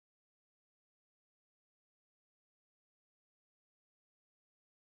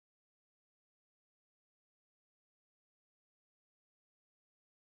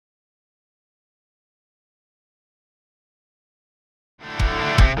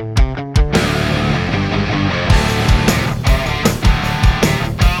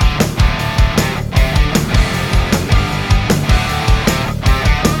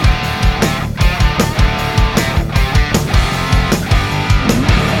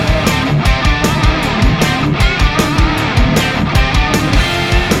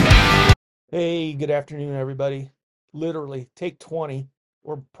Hey, good afternoon, everybody. Literally, take 20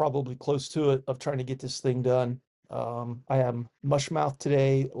 or probably close to it of trying to get this thing done. I am mushmouth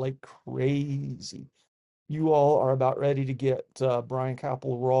today like crazy. You all are about ready to get Brian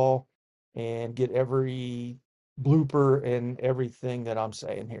Capel raw and get every blooper and everything that I'm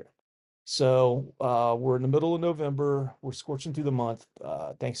saying here. So we're in the middle of November. We're scorching through the month.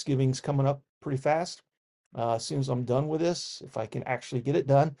 Thanksgiving's coming up pretty fast. As soon as I'm done with this, if I can actually get it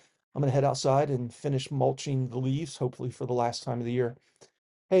done, I'm gonna head outside and finish mulching the leaves, hopefully for the last time of the year.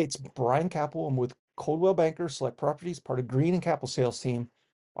 Hey, it's Brian Capel. I'm with Coldwell Banker Select Properties, part of Green and Capel sales team.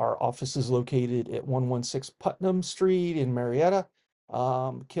 Our office is located at 116 Putnam Street in Marietta.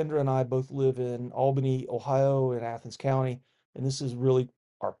 Kendra and I both live in Albany, Ohio, in Athens County, and this is really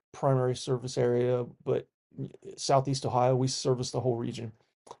our primary service area, but Southeast Ohio, we service the whole region.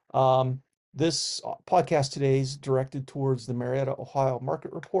 Um, this podcast today is directed towards the Marietta, Ohio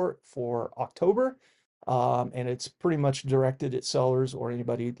market report for October, and it's pretty much directed at sellers or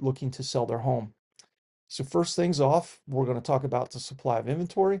anybody looking to sell their home. So first things off, we're going to talk about the supply of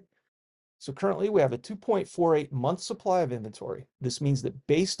inventory. So currently we have a 2.48 month supply of inventory. This means that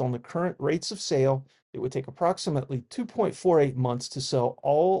based on the current rates of sale, it would take approximately 2.48 months to sell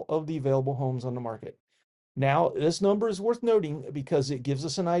all of the available homes on the market. Now, this number is worth noting because it gives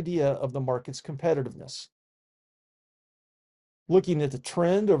us an idea of the market's competitiveness. Looking at the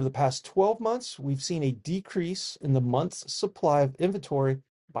trend over the past 12 months, we've seen a decrease in the month's supply of inventory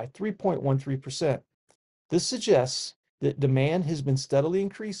by 3.13%. This suggests that demand has been steadily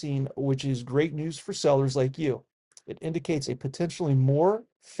increasing, which is great news for sellers like you. It indicates a potentially more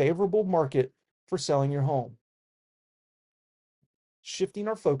favorable market for selling your home. Shifting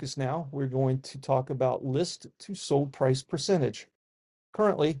our focus now, we're going to talk about list to sold price percentage.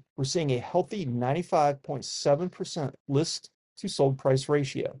 Currently, we're seeing a healthy 95.7% list to sold price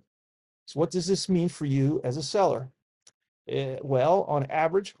ratio. So what does this mean for you as a seller? Well, on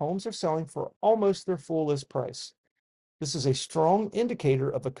average, homes are selling for almost their full list price. This is a strong indicator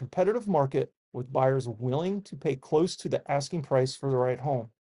of a competitive market with buyers willing to pay close to the asking price for the right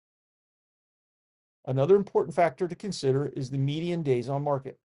home. Another important factor to consider is the median days on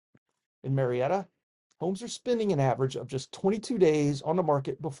market. In Marietta, homes are spending an average of just 22 days on the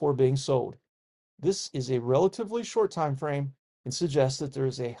market before being sold. This is a relatively short time frame and suggests that there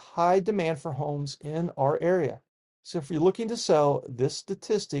is a high demand for homes in our area. So if you're looking to sell, this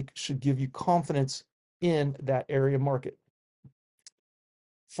statistic should give you confidence in that area market.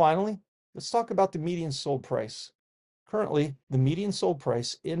 Finally, let's talk about the median sold price. Currently, the median sold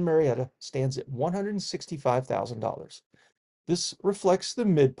price in Marietta stands at $165,000. This reflects the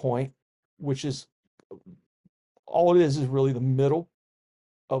midpoint, which is all it is really the middle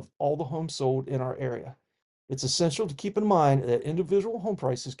of all the homes sold in our area. It's essential to keep in mind that individual home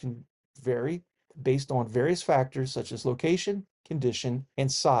prices can vary based on various factors such as location, condition,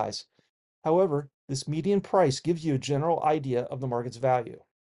 and size. However, this median price gives you a general idea of the market's value.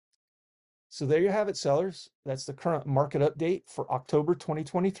 So there you have it, sellers. That's the current market update for October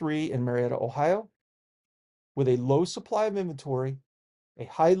 2023 in Marietta, Ohio. With a low supply of inventory, a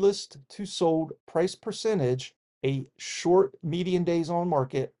high list to sold price percentage, a short median days on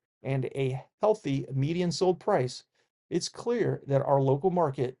market, and a healthy median sold price, it's clear that our local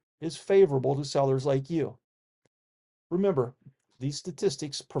market is favorable to sellers like you. Remember, these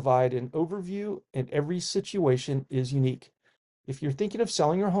statistics provide an overview and every situation is unique. If you're thinking of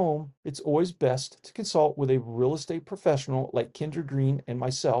selling your home, it's always best to consult with a real estate professional like Kendra Green and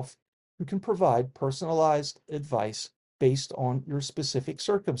myself, who can provide personalized advice based on your specific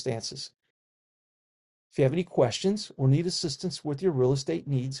circumstances. If you have any questions or need assistance with your real estate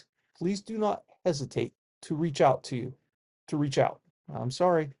needs, please do not hesitate to reach out to you. To reach out. I'm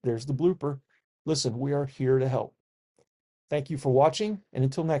sorry, there's the blooper. Listen, we are here to help. Thank you for watching, and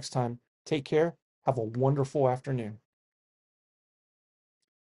until next time, take care. Have a wonderful afternoon.